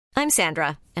I'm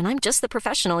Sandra, and I'm just the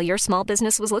professional your small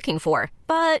business was looking for.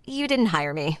 But you didn't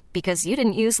hire me because you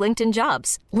didn't use LinkedIn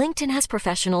Jobs. LinkedIn has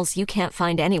professionals you can't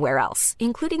find anywhere else,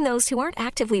 including those who aren't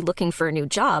actively looking for a new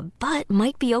job, but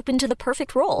might be open to the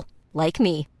perfect role, like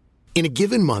me. In a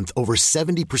given month, over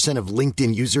 70% of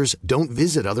LinkedIn users don't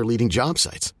visit other leading job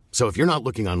sites. So if you're not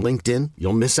looking on LinkedIn,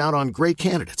 you'll miss out on great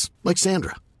candidates like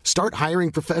Sandra. Start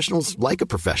hiring professionals like a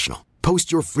professional.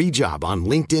 Post your free job on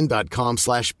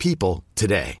linkedin.com/people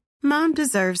today. Mom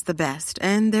deserves the best,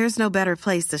 and there's no better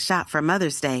place to shop for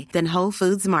Mother's Day than Whole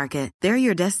Foods Market. They're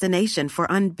your destination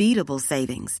for unbeatable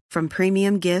savings, from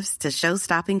premium gifts to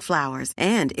show-stopping flowers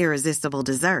and irresistible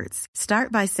desserts.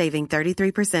 Start by saving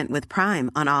 33% with Prime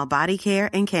on all body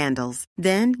care and candles.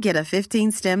 Then get a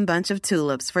 15-stem bunch of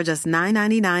tulips for just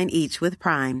 $9.99 each with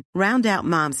Prime. Round out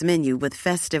Mom's menu with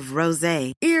festive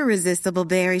rosé, irresistible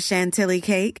berry chantilly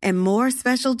cake, and more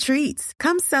special treats.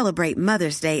 Come celebrate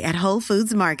Mother's Day at Whole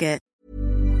Foods Market.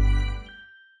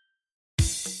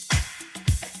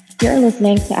 You're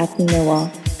listening to Acting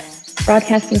Millwall,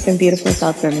 broadcasting from beautiful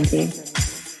South Bermondsey.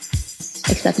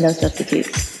 Except no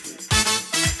substitutes.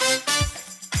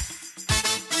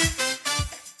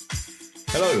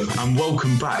 Hello and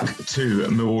welcome back to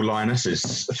Millwall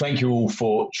Lionesses. Thank you all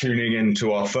for tuning in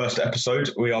to our first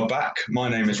episode. We are back. My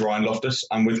name is Ryan Loftus,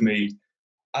 and with me,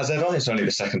 as ever, it's only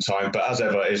the second time, but as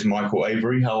ever is Michael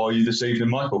Avery. How are you this evening,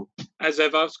 Michael? As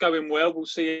ever, it's going well. We'll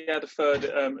see how the third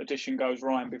edition goes,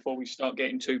 Ryan, before we start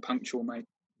getting too punctual, mate.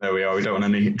 There we are. We don't want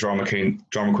any drama queen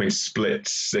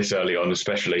splits this early on,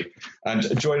 especially.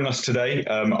 And joining us today,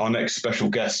 our next special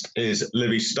guest is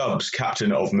Livy Stubbs,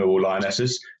 captain of Millwall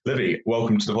Lionesses. Livy,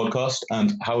 welcome to the podcast,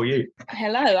 and how are you?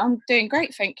 Hello, I'm doing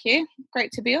great, thank you.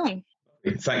 Great to be on.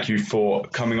 Thank you for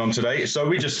coming on today. So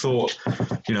we just thought,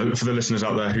 for the listeners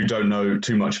out there who don't know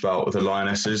too much about the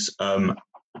Lionesses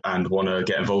and want to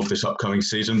get involved this upcoming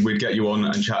season, we'd get you on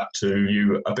and chat to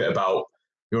you a bit about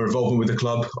your involvement with the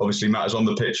club. Obviously, matters on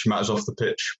the pitch, matters off the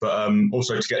pitch, but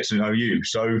also to get to know you.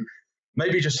 So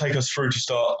maybe just take us through to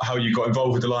start how you got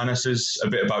involved with the Lionesses, a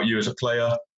bit about you as a player,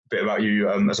 a bit about you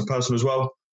as a person as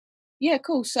well. Yeah,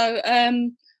 cool. So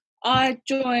I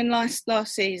joined last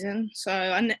season,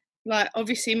 so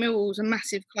obviously Millwall's a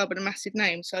massive club and a massive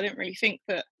name, so I didn't really think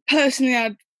that personally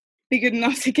I'd be good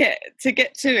enough to get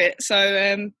to it.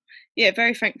 So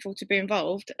very thankful to be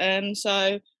involved.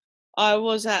 So I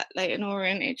was at Leyton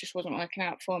Orient, it just wasn't working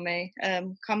out for me.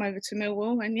 Come over to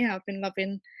Millwall, and I've been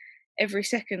loving every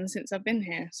second since I've been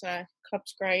here. So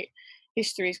club's great,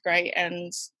 history's great,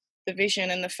 and the vision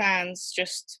and the fans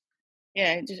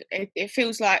it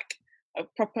feels like a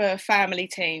proper family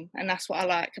team, and that's what I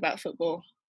like about football.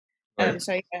 Right.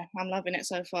 I'm loving it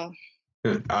so far.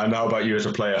 And how about you as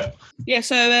a player? Yeah,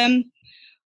 so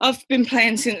I've been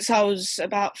playing since I was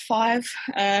about 5.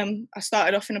 I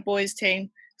started off in a boys' team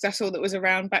because that's all that was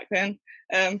around back then.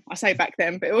 I say back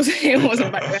then, but it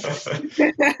wasn't back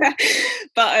then.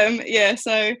 But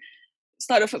so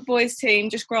started off at boys' team,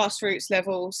 just grassroots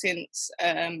level since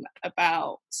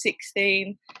about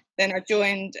 16. Then I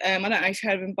joined, I don't know if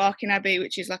you've heard of Barking Abbey,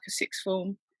 which is like a sixth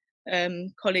form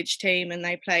college team, and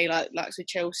they play like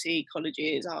Chelsea,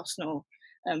 colleges, Arsenal,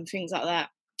 things like that.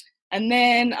 And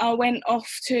then I went off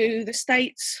to the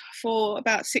States for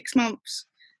about 6 months,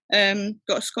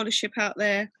 got a scholarship out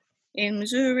there in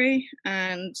Missouri,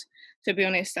 and to be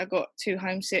honest, I got too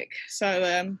homesick.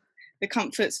 So the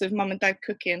comforts of mum and dad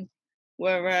cooking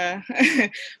were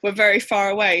were very far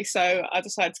away. So I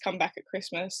decided to come back at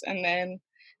Christmas, and then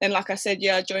like I said,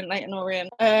 I joined Leyton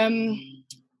Orient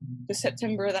the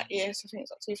September of that year, so I think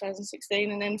it's like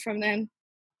 2016, and then from then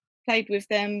played with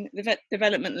them the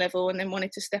development level, and then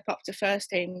wanted to step up to first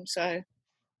team, so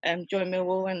joined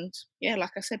Millwall, and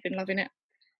like I said, been loving it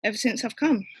ever since I've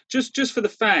come. Just for the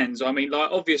fans, I mean,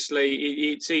 like obviously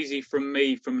it's easy from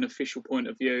me from an official point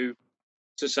of view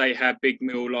to say how big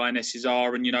Millwall Lionesses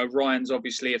are, and Ryan's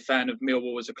obviously a fan of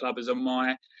Millwall as a club, as am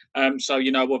I. So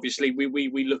obviously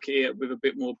we look at it with a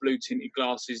bit more blue tinted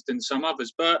glasses than some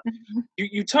others. But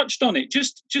you touched on it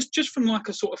just from like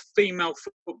a sort of female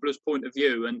footballer's point of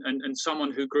view, and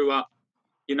someone who grew up,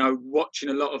 watching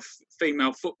a lot of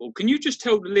female football. Can you just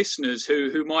tell the listeners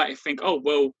who might think, oh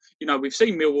well, we've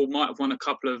seen Millwall might have won a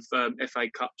couple of FA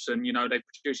Cups, and they've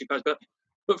produced players,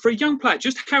 but for a young player,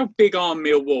 just how big are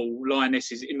Millwall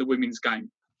Lionesses in the women's game?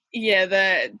 Yeah,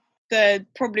 they're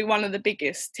probably one of the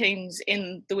biggest teams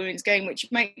in the women's game,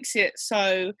 which makes it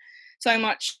so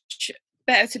much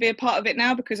better to be a part of it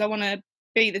now, because I want to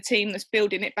be the team that's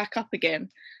building it back up again.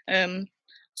 I've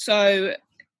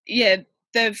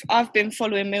been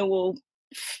following Millwall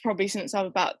probably since I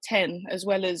was about 10, as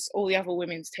well as all the other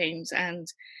women's teams,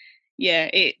 and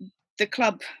the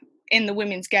club in the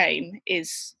women's game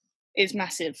is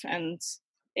massive, and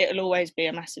it'll always be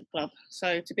a massive club.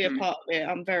 So to be a part of it,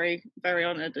 I'm very, very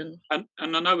honoured. And I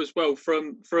know as well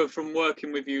from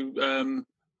working with you the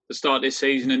start of this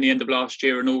season and the end of last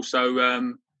year, and also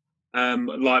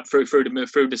like through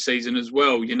the season as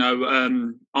well. You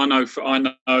know, I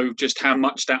know just how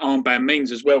much that armband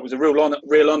means as well. It was a real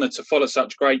honour to follow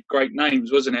such great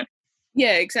names, wasn't it?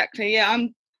 Yeah, exactly. Yeah,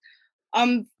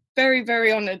 I'm very,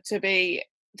 very honoured to be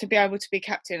able to be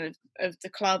captain of the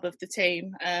club, of the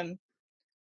team.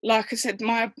 Like I said,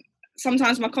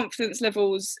 sometimes my confidence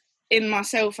levels in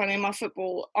myself and in my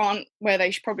football aren't where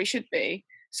they probably should be.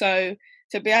 So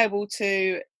to be able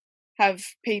to have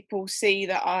people see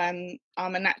that I'm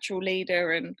a natural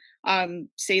leader, and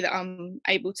see that I'm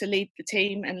able to lead the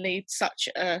team and lead such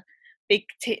a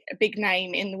big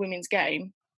name in the women's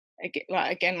game,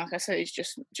 like I said, it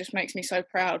just makes me so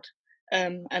proud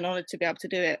and honoured to be able to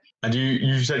do it. And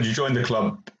you said you joined the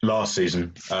club last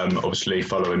season, obviously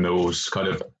following Millwall's kind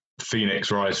of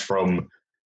phoenix rise from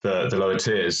the lower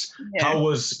tiers. Yeah. How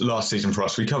was last season for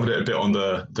us? We covered it a bit on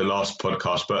the last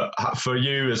podcast, but for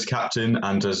you as captain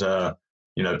and as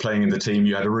playing in the team,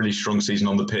 you had a really strong season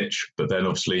on the pitch, but then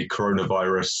obviously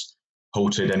coronavirus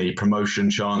halted any promotion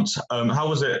chance. How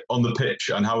was it on the pitch,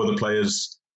 and how were the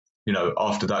players,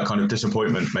 after that kind of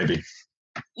disappointment maybe?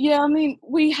 Yeah, I mean,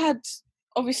 we had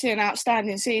obviously an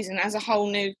outstanding season as a whole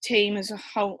new team, as a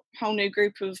whole new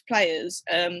group of players.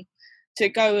 To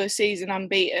go a season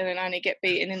unbeaten and only get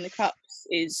beaten in the cups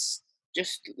is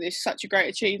such a great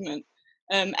achievement.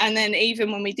 And then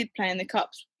even when we did play in the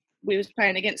cups, we was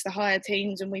playing against the higher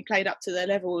teams and we played up to their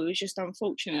level. It was just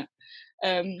unfortunate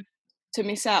to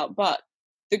miss out. But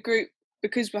the group,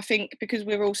 because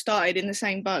we're all started in the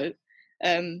same boat,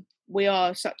 we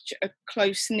are such a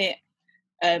close-knit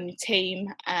team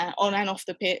on and off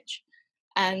the pitch.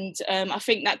 And I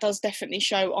think that does definitely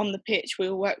show on the pitch. We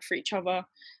all work for each other.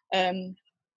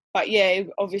 But yeah,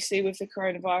 obviously with the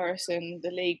coronavirus and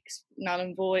the leagues null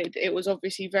and void, it was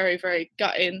obviously very, very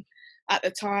gutting at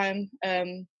the time.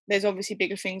 There's obviously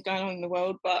bigger things going on in the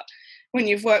world, but when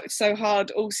you've worked so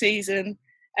hard all season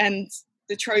and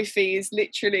the trophy is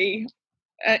literally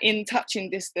in touching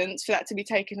distance, for that to be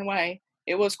taken away,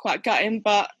 it was quite gutting.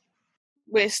 But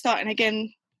we're starting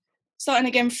again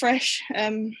fresh.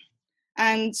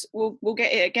 And we'll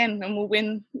get it again, and we'll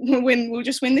win. We'll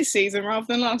just win this season rather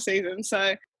than last season.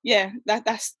 So yeah,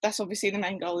 that's obviously the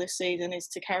main goal this season, is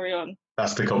to carry on.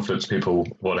 That's the confidence people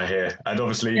want to hear. And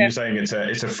obviously, You're saying it's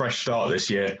a fresh start this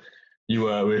year. We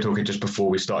were talking just before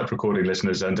we started recording,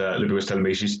 listeners, and Libby was telling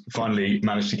me she's finally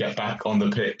managed to get back on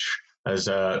the pitch as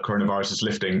coronavirus is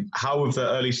lifting. How have the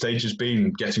early stages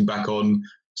been, getting back on,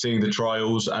 seeing the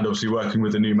trials, and obviously working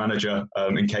with the new manager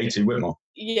in Katie Whitmore?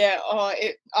 Yeah,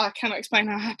 I cannot explain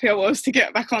how happy I was to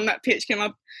get back on that pitch.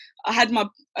 I had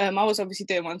I was obviously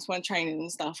doing one-to-one training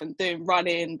and stuff and doing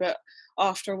running, but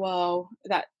after a while,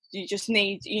 that you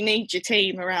need your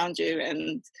team around you,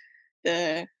 and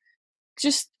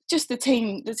just the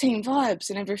team vibes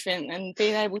and everything, and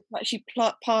being able to actually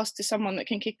pass to someone that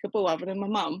can kick a ball other than my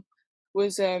mum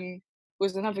was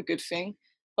another good thing.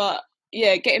 But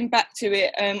yeah, getting back to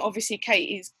it, obviously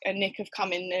Katie and Nick have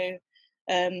come in new.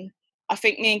 I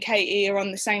think me and Katie are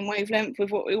on the same wavelength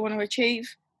with what we want to achieve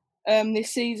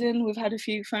this season. We've had a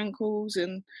few phone calls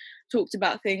and talked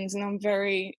about things, and I'm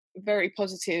very, very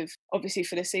positive, obviously,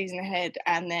 for the season ahead.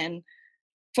 And then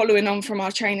following on from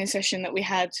our training session that we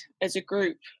had as a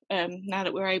group, now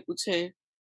that we're able to,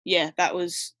 that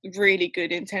was really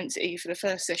good intensity for the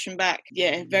first session back.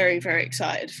 Yeah, very, very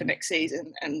excited for next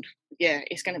season. And yeah,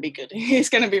 it's going to be good. It's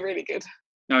going to be really good.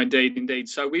 No, indeed.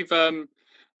 So we've...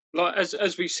 like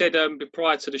as we said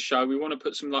prior to the show, we want to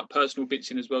put some personal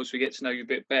bits in as well, so we get to know you a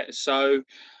bit better. So,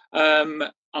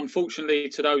 unfortunately,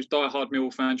 to those diehard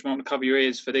Millwall fans, you might want to cover your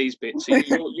ears for these bits. So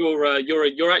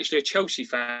you're actually a Chelsea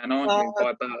fan, aren't you,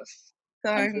 by birth?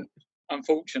 Don't.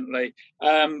 Unfortunately,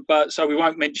 but so we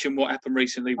won't mention what happened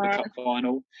recently with the cup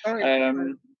final.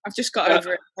 I've just got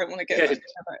over it. I don't want to get back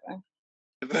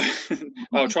about that.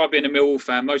 I'll try being a Millwall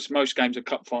fan. Most games are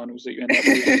cup finals that you end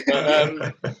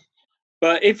up with.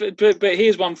 But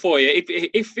here's one for you.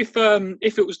 If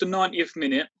it was the 90th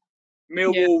minute,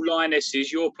 Millwall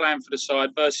Lionesses, your plan for the side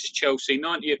versus Chelsea,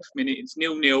 90th minute, it's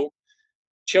 0-0.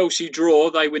 Chelsea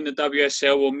draw, they win the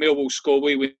WSL, or Millwall score,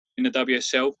 we win the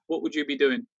WSL. What would you be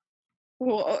doing?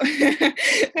 Well,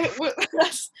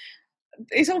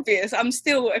 it's obvious. I'm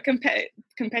still a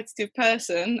competitive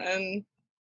person, and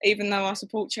even though I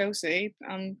support Chelsea,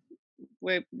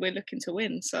 we're looking to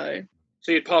win. So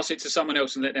you'd pass it to someone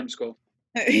else and let them score?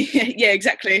 Yeah,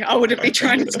 exactly. I wouldn't be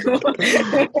trying to score.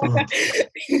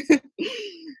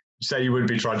 say you wouldn't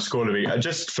be trying to score me.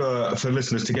 Just for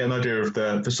listeners to get an idea of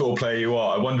the sort of player you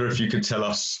are, I wonder if you could tell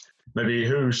us maybe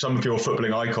who some of your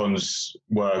footballing icons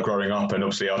were growing up and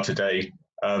obviously are today.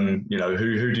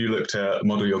 Who do you look to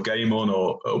model your game on,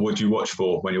 or what do you watch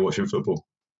for when you're watching football?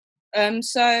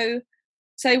 So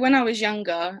when I was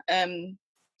younger,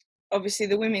 obviously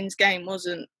the women's game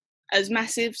wasn't as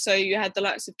massive. So you had the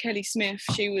likes of Kelly Smith.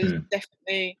 She was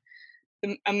definitely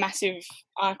a massive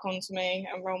icon to me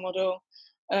and role model.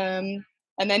 And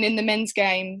then in the men's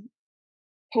game,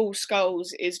 Paul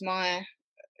Scholes is my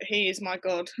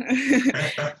god.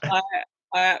 I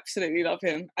absolutely love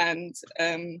him. And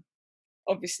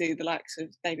obviously the likes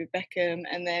of David Beckham.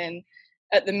 And then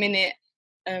at the minute,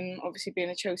 obviously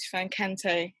being a Chelsea fan,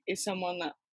 Kante is someone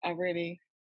that I really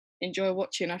enjoy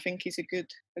watching. I think he's a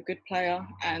good player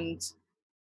and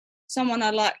someone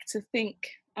I like to think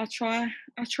I try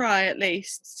at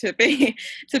least to be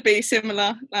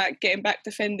similar, like getting back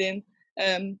defending.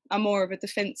 I'm more of a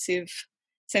defensive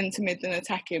centre mid than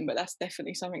attacking, but that's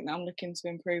definitely something that I'm looking to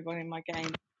improve on in my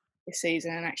game this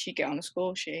season and actually get on a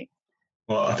score sheet.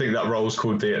 Well, I think that role's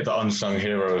called the unsung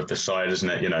hero of the side, isn't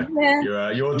it? You're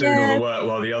doing all the work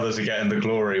while the others are getting the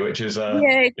glory, which is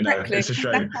exactly. It's a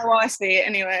shame. That's how I see it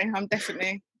anyway. I'm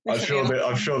definitely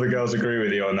I'm sure the girls agree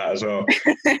with you on that as well.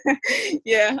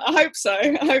 Yeah, I hope so.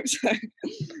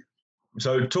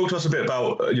 So talk to us a bit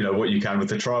about what you can with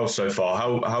the trials so far.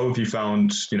 How have you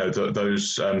found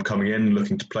those coming in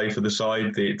looking to play for the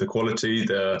side, the quality,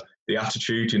 the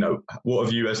attitude? What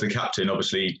have you as the captain?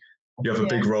 Obviously, you have a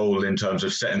big role in terms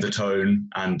of setting the tone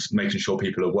and making sure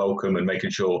people are welcome and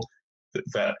making sure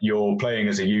that you're playing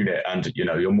as a unit and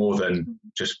you're more than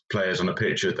just players on a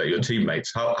pitch, that you're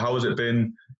teammates. How has it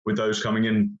been with those coming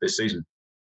in this season?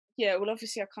 Yeah, well,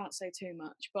 obviously I can't say too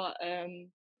much, but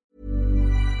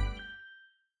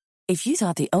if you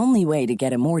thought the only way to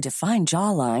get a more defined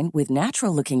jawline with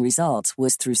natural-looking results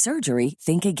was through surgery,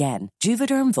 think again.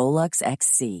 Juvederm Volux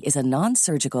XC is a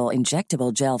non-surgical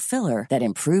injectable gel filler that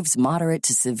improves moderate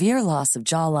to severe loss of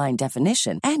jawline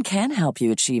definition and can help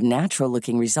you achieve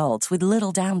natural-looking results with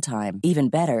little downtime. Even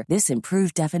better, this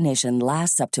improved definition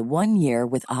lasts up to 1 year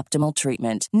with optimal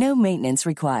treatment. No maintenance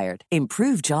required.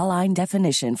 Improve jawline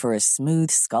definition for a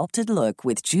smooth, sculpted look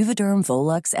with Juvederm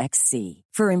Volux XC.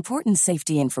 For important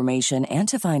safety information and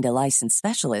to find a licensed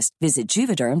specialist, visit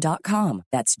Juvederm.com.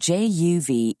 That's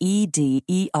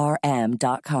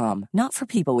JUVEDERM.com. Not for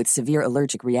people with severe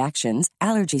allergic reactions,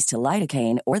 allergies to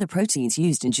lidocaine, or the proteins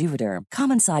used in Juvederm.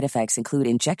 Common side effects include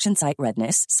injection site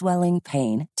redness, swelling,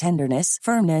 pain, tenderness,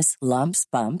 firmness, lumps,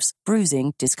 bumps,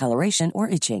 bruising, discoloration, or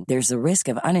itching. There's a risk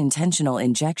of unintentional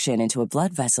injection into a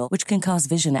blood vessel, which can cause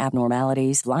vision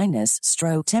abnormalities, blindness,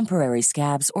 stroke, temporary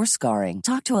scabs, or scarring.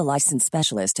 Talk to a licensed specialist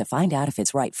to find out if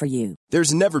it's right for you.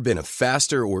 There's never been a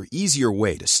faster or easier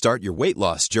way to start your weight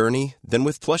loss journey than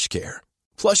with PlushCare.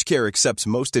 PlushCare accepts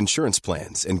most insurance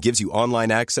plans and gives you online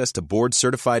access to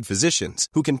board-certified physicians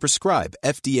who can prescribe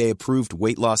FDA-approved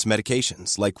weight loss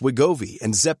medications like Wegovy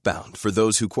and Zepbound for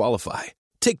those who qualify.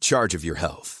 Take charge of your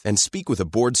health and speak with a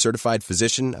board-certified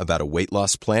physician about a weight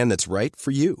loss plan that's right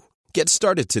for you. Get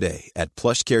started today at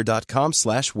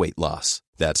plushcare.com/weightloss.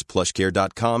 That's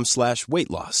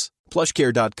plushcare.com/weightloss.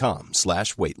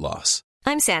 plushcare.com/weightloss.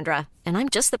 I'm Sandra, and I'm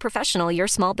just the professional your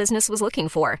small business was looking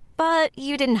for. But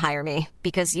you didn't hire me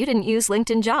because you didn't use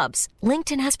LinkedIn Jobs.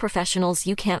 LinkedIn has professionals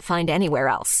you can't find anywhere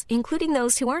else, including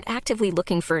those who aren't actively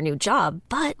looking for a new job,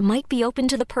 but might be open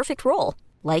to the perfect role,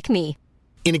 like me.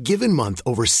 In a given month,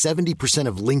 over 70%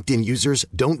 of LinkedIn users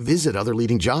don't visit other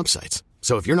leading job sites.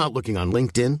 So if you're not looking on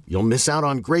LinkedIn, you'll miss out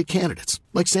on great candidates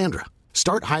like Sandra.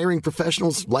 Start hiring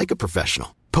professionals like a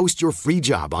professional. Post your free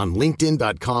job on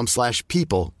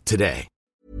linkedin.com/people today.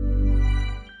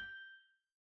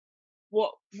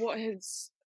 What I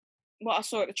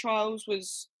saw at the trials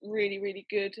was really, really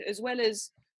good, as well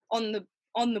as on the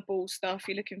ball stuff.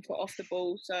 You're looking for off the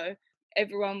ball, so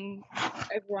everyone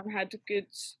had a good.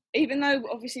 Even though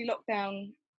obviously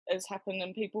lockdown has happened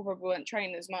and people probably weren't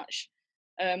training as much,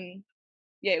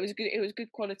 it was good. It was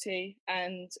good quality,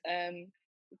 and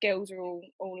girls are all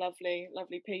lovely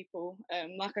people.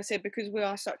 Like I said, because we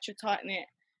are such a tight knit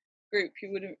group, you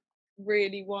wouldn't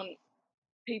really want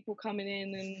people coming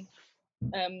in and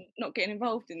not getting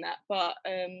involved in that. But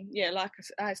like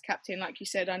as captain, like you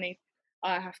said, I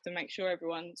have to make sure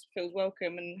everyone feels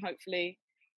welcome, and hopefully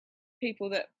people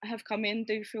that have come in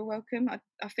do feel welcome. I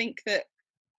think that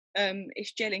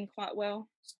it's gelling quite well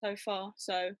so far.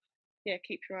 So yeah,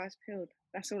 keep your eyes peeled.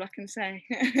 That's all I can say.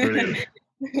 Brilliant.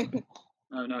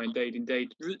 No,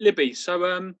 indeed. Libby,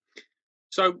 so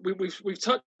So we've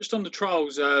touched on the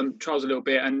trials a little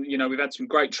bit, and we've had some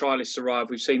great trialists arrive.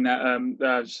 We've seen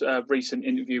that recent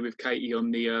interview with Katie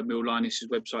on the Mill Lionesses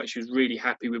website. She was really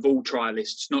happy with all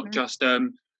trialists, not just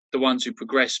the ones who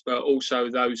progressed, but also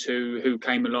those who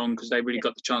came along because they really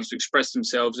got the chance to express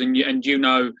themselves. And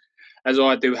as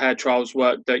I do, how trials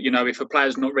work, that if a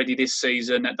player's not ready this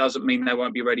season, that doesn't mean they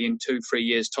won't be ready in 2-3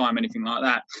 years' time, anything like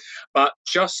that. But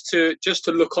just to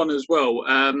look on as well.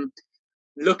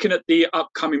 Looking at the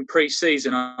upcoming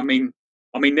pre-season, I mean,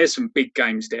 there's some big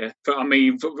games there. I'll be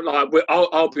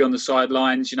on the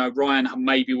sidelines. Ryan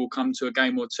maybe will come to a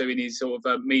game or two in his sort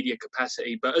of media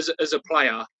capacity. But as a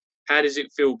player, how does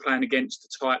it feel playing against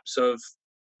the types of,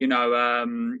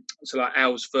 so like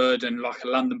Aylesford and like a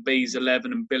London Bees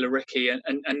 11 and Billericay,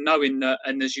 and knowing that,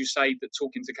 and as you say, that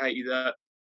talking to Katie, that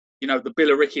the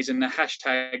Billericays and the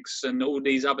hashtags and all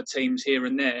these other teams here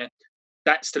and there,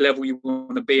 that's the level you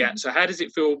want to be at. So how does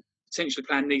it feel potentially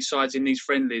playing these sides in these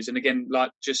friendlies? And again,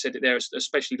 like just said it there,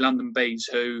 especially London Bees,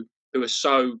 who are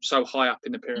so high up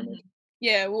in the pyramid.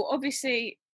 Yeah, well,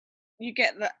 obviously you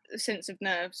get that sense of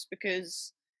nerves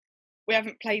because we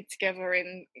haven't played together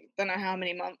in don't know how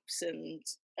many months, and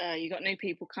you got new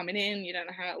people coming in. You don't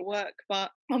know how it'll work,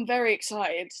 but I'm very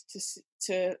excited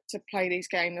to play these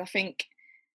games. I think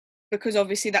because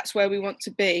obviously that's where we want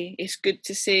to be. It's good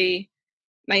to see.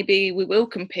 Maybe we will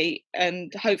compete,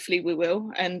 and hopefully we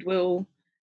will, and we'll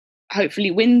hopefully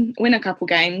win a couple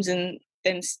games, and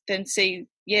then see,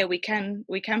 we can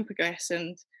progress.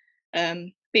 And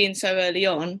being so early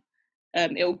on,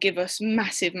 it will give us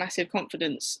massive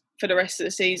to for the rest of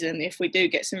the season if we do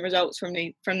get some results from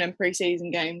them pre-season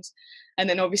games. And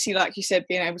then obviously, like you said,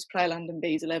 being able to play London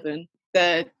Bees 11,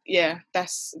 that's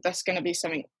going to be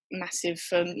something massive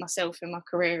for myself in my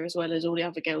career as well as all the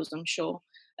other girls, I'm sure.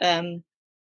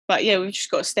 But we've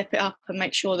just got to step it up and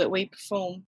make sure that we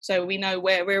perform so we know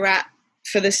where we're at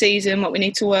for the season, what we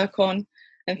need to work on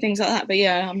and things like that. But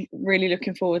I'm really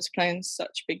looking forward to playing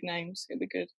such big names. It'll be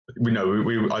good.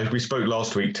 We spoke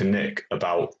last week to Nick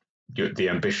about the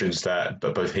ambitions that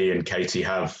both he and Katie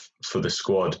have for the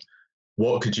squad.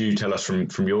 What could you tell us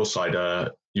from your side,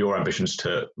 your ambitions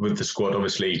with the squad?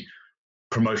 Obviously,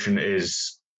 promotion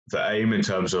is the aim in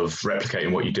terms of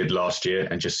replicating what you did last year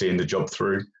and just seeing the job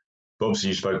through. But obviously,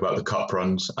 you spoke about the cup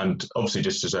runs, and obviously,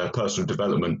 just as a personal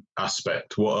development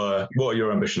aspect, what are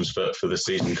your ambitions for the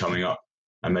season coming up,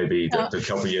 and maybe the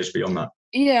couple of years beyond that?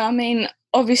 Yeah, I mean,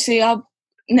 obviously,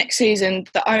 next season,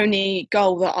 the only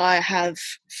goal that I have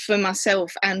for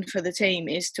myself and for the team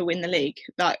is to win the league.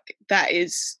 Like, that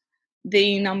is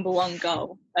the number one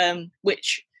goal,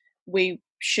 which we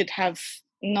should have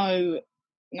no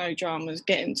dramas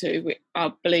getting to.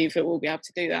 I believe that we'll be able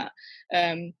to do that.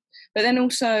 But then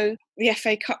also the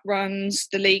FA Cup runs,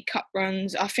 the League Cup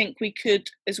runs, I think we could,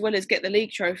 as well as get the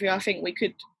league trophy, I think we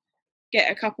could get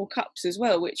a couple cups as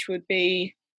well, which would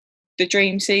be the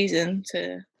dream season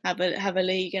to have a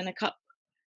league and a cup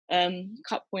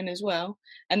win as well.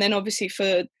 And then obviously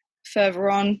for further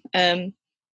on,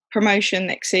 promotion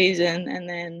next season, and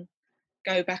then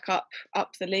go back up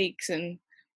the leagues. And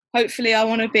hopefully I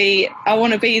want to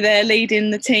be there leading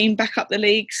the team back up the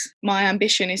leagues. My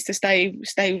ambition is to stay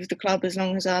with the club as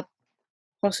long as I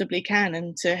possibly can,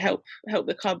 and to help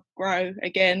the club grow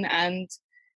again and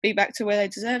be back to where they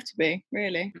deserve to be,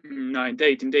 really. No,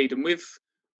 indeed. And with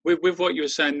what you were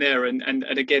saying there, and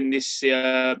again, this we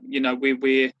a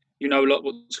lot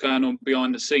what's going on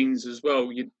behind the scenes as well.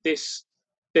 There's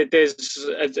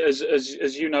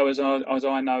as you know, as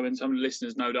I know, and some of the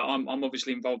listeners know, that I'm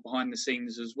obviously involved behind the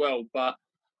scenes as well. But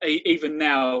even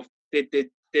now,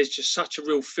 there's just such a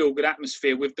real feel-good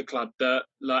atmosphere with the club that,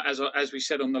 like as we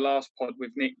said on the last pod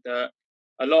with Nick, that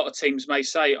a lot of teams may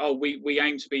say, "Oh, we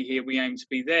aim to be here, we aim to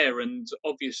be there," and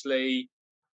obviously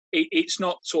it's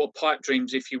not sort of pipe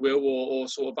dreams, if you will, or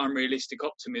sort of unrealistic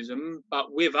optimism.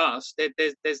 But with us,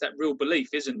 there's that real belief,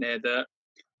 isn't there, that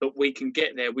we can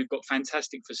get there. We've got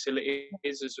fantastic facilities,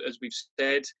 as we've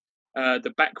said.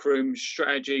 The backroom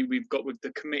strategy we've got with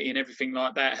the committee and everything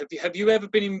like that. Have you ever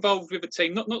been involved with a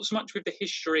team, not so much with the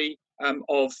history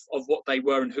of what they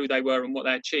were and who they were and what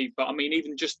they achieved, but I mean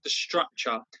even just the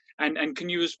structure? And can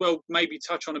you as well maybe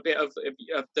touch on a bit of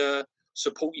the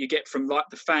support you get from like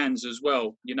the fans as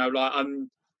well?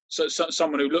 So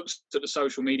someone who looks at the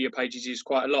social media pages is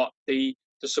quite a lot. The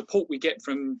support we get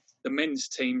from the men's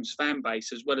team's fan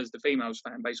base as well as the females'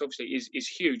 fan base obviously is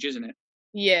huge, isn't it?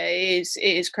 Yeah, it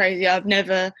is crazy. I've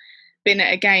never been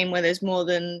at a game where there's more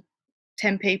than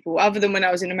 10 people, other than when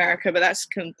I was in America, but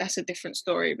that's a different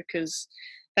story because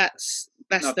that's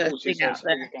the thing out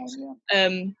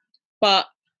there. But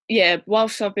yeah,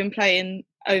 whilst I've been playing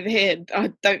over here.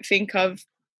 I don't think I've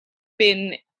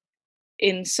been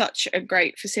in such a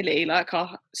great facility. Like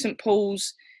our St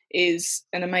Paul's is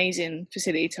an amazing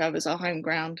facility to have as our home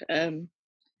ground.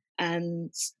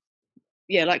 And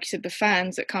yeah, like you said, the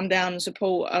fans that come down and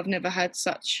support, I've never had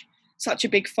such a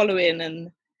big following,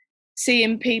 and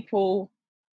seeing people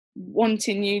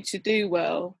wanting you to do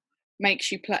well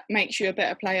makes you a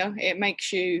better player. It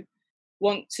makes you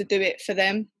want to do it for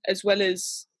them as well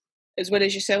as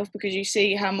yourself, because you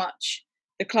see how much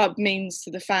the club means to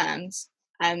the fans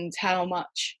and how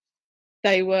much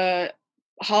they were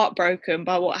heartbroken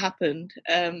by what happened.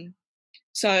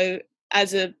 So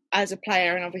as a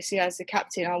player, and obviously as the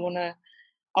captain, I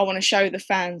want to show the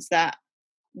fans that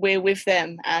we're with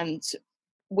them, and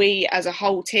we as a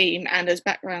whole team and as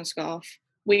background staff,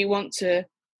 we want to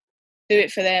do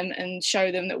it for them and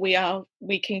show them that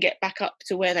we can get back up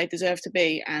to where they deserve to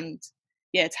be. And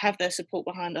yeah, to have their support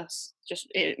behind us, just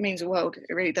it means the world.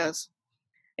 It really does.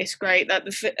 It's great that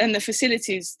the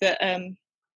facilities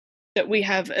that we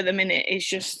have at the minute is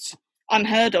just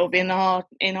unheard of in our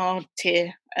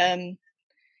tier.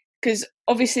 Because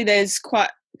obviously there's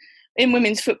in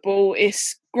women's football,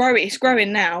 it's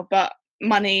growing now, but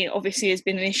money obviously has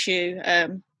been an issue.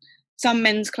 Some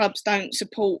men's clubs don't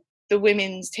support the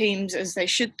women's teams as they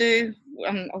should do.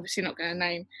 I'm obviously not going to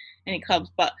name any clubs,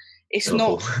 but it's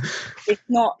not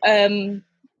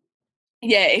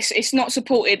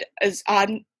supported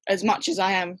as much as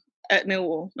I am at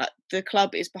Millwall. Like, the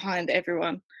club is behind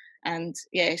everyone, and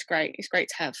yeah, it's great. It's great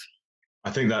to have.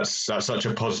 I think that's such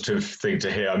a positive thing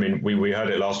to hear. I mean, we heard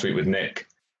it last week with Nick,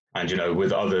 and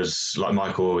with others, like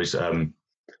Michael always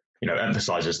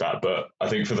emphasises that. But I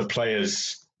think for the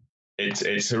players,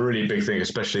 it's a really big thing,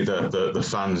 especially the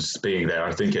fans being there.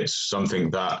 I think it's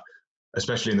something that,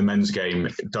 especially in the men's game,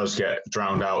 it does get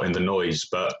drowned out in the noise.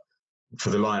 But for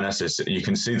the Lionesses, you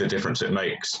can see the difference it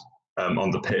makes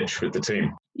on the pitch with the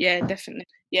team. Yeah, definitely.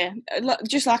 Yeah,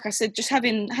 just like I said, just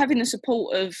having the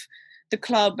support of the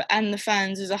club and the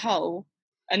fans as a whole,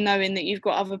 and knowing that you've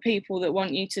got other people that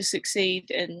want you to succeed,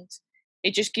 and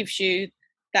it just gives you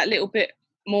that little bit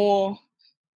more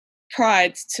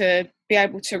pride to be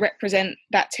able to represent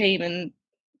that team and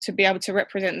to be able to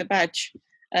represent the badge.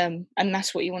 And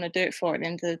that's what you want to do it for at the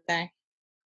end of the day.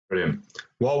 Brilliant.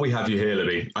 While we have you here,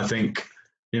 Libby, I think,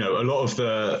 a lot of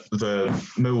the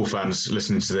Millwall fans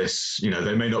listening to this,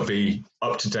 they may not be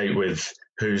up to date with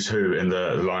who's who in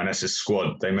the Lionesses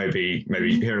squad. They may be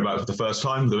hearing about it for the first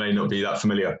time. They may not be that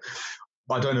familiar.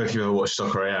 I don't know if you ever watched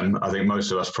Soccer AM. I think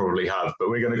most of us probably have, but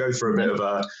we're going to go through a bit of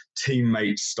a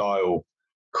teammate style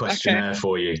questionnaire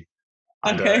for you.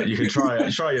 And you can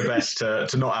try your best to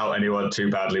not out anyone too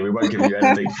badly. We won't give you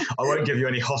anything. I won't give you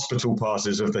any hospital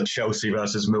passes of the Chelsea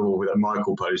versus Millwall that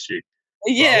Michael posed you.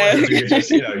 Yeah. You just,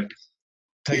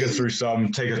 take us through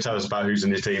tell us about who's in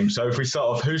your team. So if we start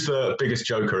off, who's the biggest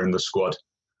joker in the squad?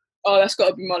 Oh, that's got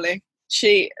to be Molly.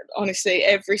 She, honestly,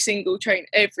 every single training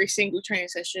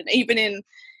session, even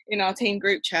in our team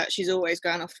group chat, she's always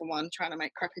going off on one, trying to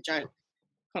make crack a joke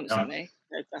constantly.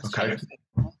 Okay.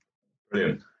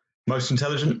 Brilliant. Most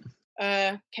intelligent?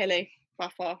 Kelly, by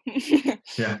far.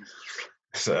 Yeah.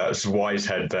 So that's wise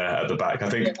head there at the back. I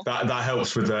think that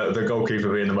helps with the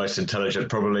goalkeeper being the most intelligent.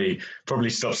 Probably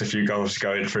stops a few goals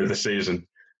going through the season.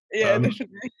 Yeah,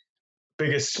 definitely.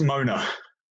 Biggest moaner?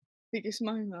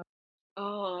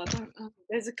 Oh, I don't know.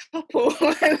 There's a couple.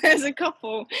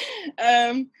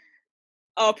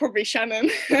 Probably Shannon.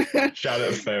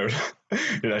 Shannon, fair enough.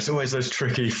 It's always those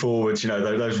tricky forwards.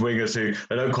 Those wingers who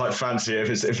they don't quite fancy it.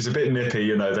 If it's a bit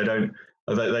nippy, they don't.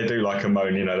 They do like a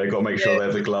moan. They've got to make sure they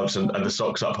have the gloves and the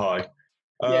socks up high.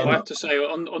 I have to say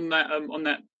on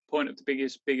that point of the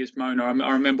biggest moaner,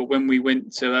 I remember when we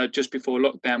went to just before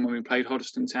lockdown when we played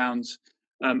Hoddesdon Towns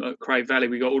at Crave Valley.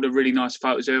 We got all the really nice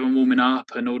photos of everyone warming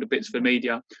up and all the bits for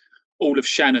media. All of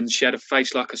Shannon's, she had a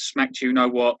face like a smacked you know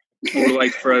what all the way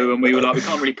through, and we were like, we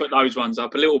can't really put those ones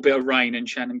up. A little bit of rain and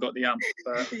Shannon got the ump.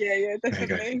 But... Yeah,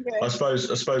 definitely. Yeah. I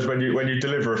suppose when you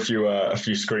deliver a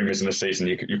few screamers in a season,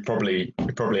 you're probably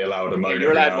allowed a moan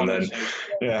every now and then.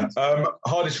 Yeah.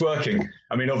 Hardest working.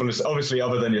 I mean, obviously,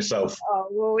 other than yourself. Oh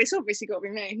well, it's obviously got to be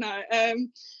me. No.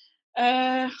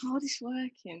 Hardest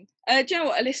working. Do you know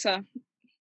what, Alyssa,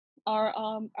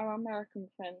 our American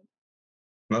friend.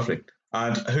 Lovely.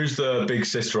 And who's the big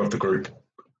sister of the group?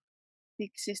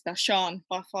 Big sister, Sean,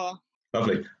 by far.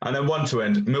 Lovely. And then one to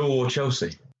end, Millwall or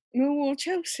Chelsea? Millwall,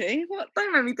 Chelsea? What?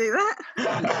 Don't let me do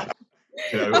that.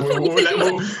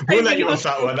 We'll let you off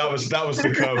that one. That was the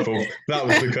curveball. That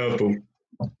was the curveball.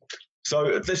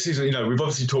 So this is, we've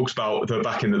obviously talked about the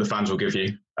backing that the fans will give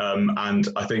you. And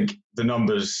I think the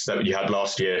numbers that you had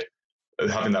last year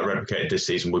having that replicated this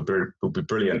season would be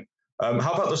brilliant.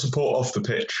 How about the support off the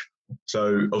pitch?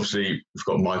 So obviously you've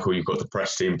got Michael, you've got the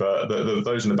press team, but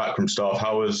those in the backroom staff,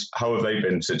 how have they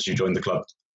been since you joined the club?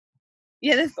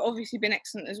 Yeah, they've obviously been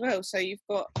excellent as well. So you've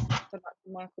got the likes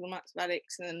of Michael, the likes of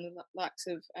Alex, and then the likes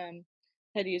of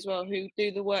Teddy as well, who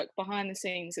do the work behind the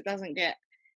scenes. It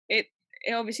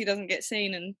obviously doesn't get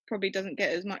seen and probably doesn't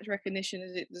get as much recognition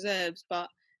as it deserves. But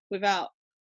without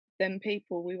them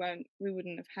people, we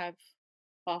wouldn't have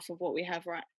half of what we have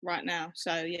right now.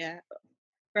 So yeah,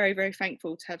 very, very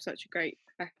thankful to have such a great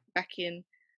backing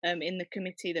in the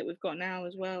committee that we've got now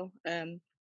as well.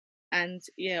 And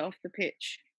yeah, off the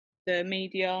pitch, the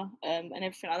media and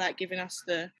everything like that, giving us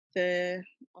the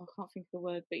I can't think of the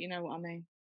word, but you know what I mean.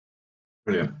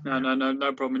 Brilliant.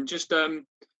 No problem. Just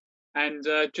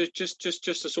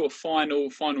just a sort of final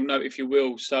note, if you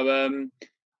will. So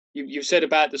you've said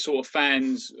about the sort of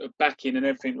fans backing and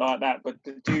everything like that, but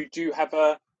do you have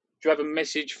a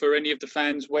message for any of the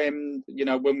fans when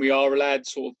we are allowed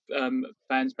sort of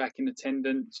fans back in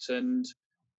attendance, and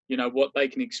what they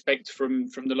can expect from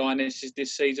the Lionesses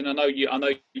this season? I know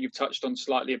you've touched on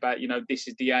slightly about this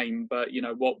is the aim, but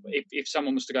what if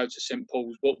someone was to go to St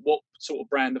Paul's, what sort of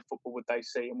brand of football would they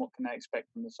see, and what can they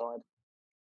expect from the side?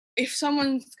 If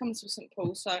someone's come to St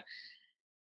Paul's, so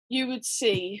you would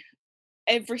see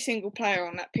every single player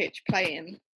on that pitch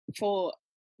playing for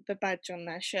the badge on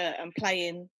their shirt and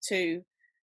playing to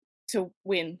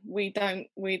win. We don't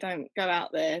go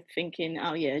out there thinking,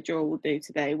 oh yeah, draw will do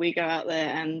today. We go out there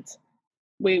and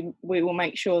we will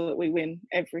make sure that we win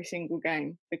every single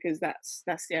game, because that's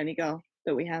the only goal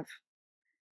that we have.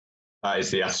 That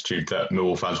is the attitude that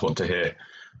Millwall fans want to hear.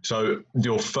 So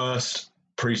your first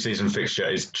pre-season fixture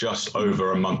is just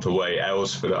over a month away,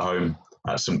 Aylesford at home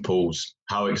at St Paul's.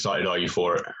 How excited are you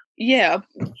for it? Yeah,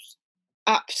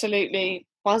 absolutely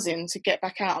buzzing to get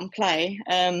back out and play.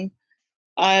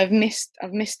 I've missed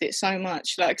it so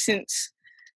much. Like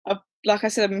I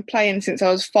said, I've been playing since I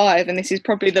was 5, and this is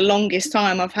probably the longest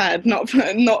time I've had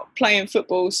not playing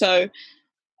football. So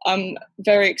I'm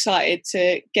very excited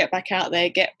to get back out there,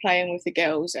 get playing with the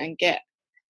girls, and get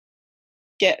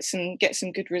some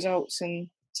good results, and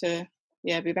to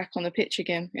be back on the pitch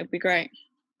again. It'll be great.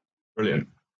 Brilliant.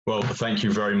 Well, thank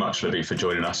you very much, Libby, for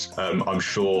joining us. I'm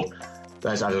sure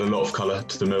that's added a lot of colour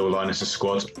to the Millwall Lionesses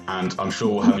squad, and I'm sure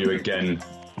we'll have you again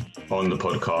on the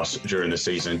podcast during the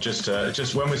season. Just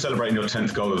when we're celebrating your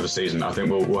 10th goal of the season, I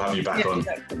think we'll have you back on,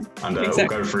 exactly. And we'll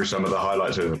go through some of the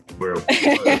highlights of the real.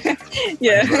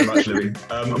 Yeah. Thank you very much,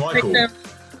 Libby. Michael,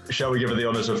 shall we give her the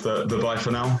honours of the bye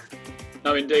for now?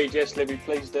 No, indeed, yes, Libby,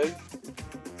 please do.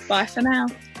 Bye for now.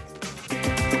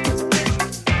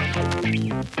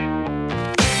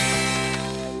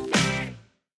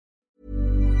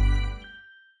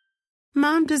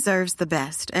 Mom deserves the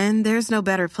best, and there's no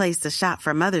better place to shop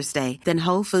for Mother's Day than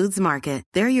Whole Foods Market.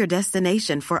 They're your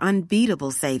destination for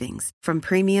unbeatable savings, from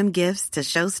premium gifts to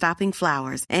show-stopping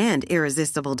flowers and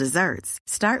irresistible desserts.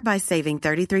 Start by saving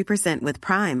 33% with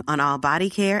Prime on all body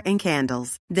care and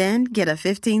candles. Then get a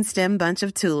 15-stem bunch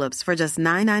of tulips for just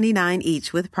 $9.99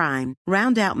 each with Prime.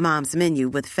 Round out Mom's menu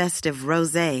with festive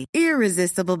rosé,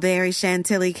 irresistible berry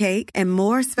chantilly cake, and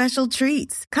more special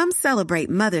treats. Come celebrate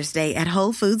Mother's Day at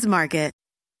Whole Foods Market.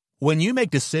 When you make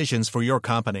decisions for your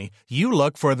company, you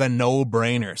look for the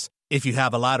no-brainers. If you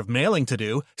have a lot of mailing to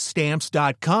do,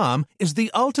 Stamps.com is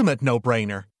the ultimate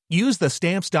no-brainer. Use the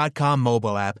Stamps.com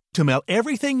mobile app to mail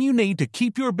everything you need to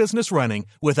keep your business running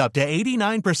with up to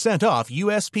 89% off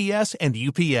USPS and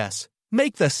UPS.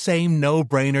 Make the same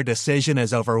no-brainer decision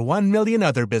as over 1 million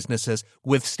other businesses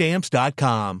with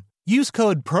Stamps.com. Use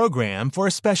code PROGRAM for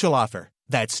a special offer.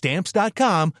 That's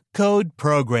Stamps.com, code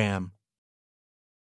PROGRAM.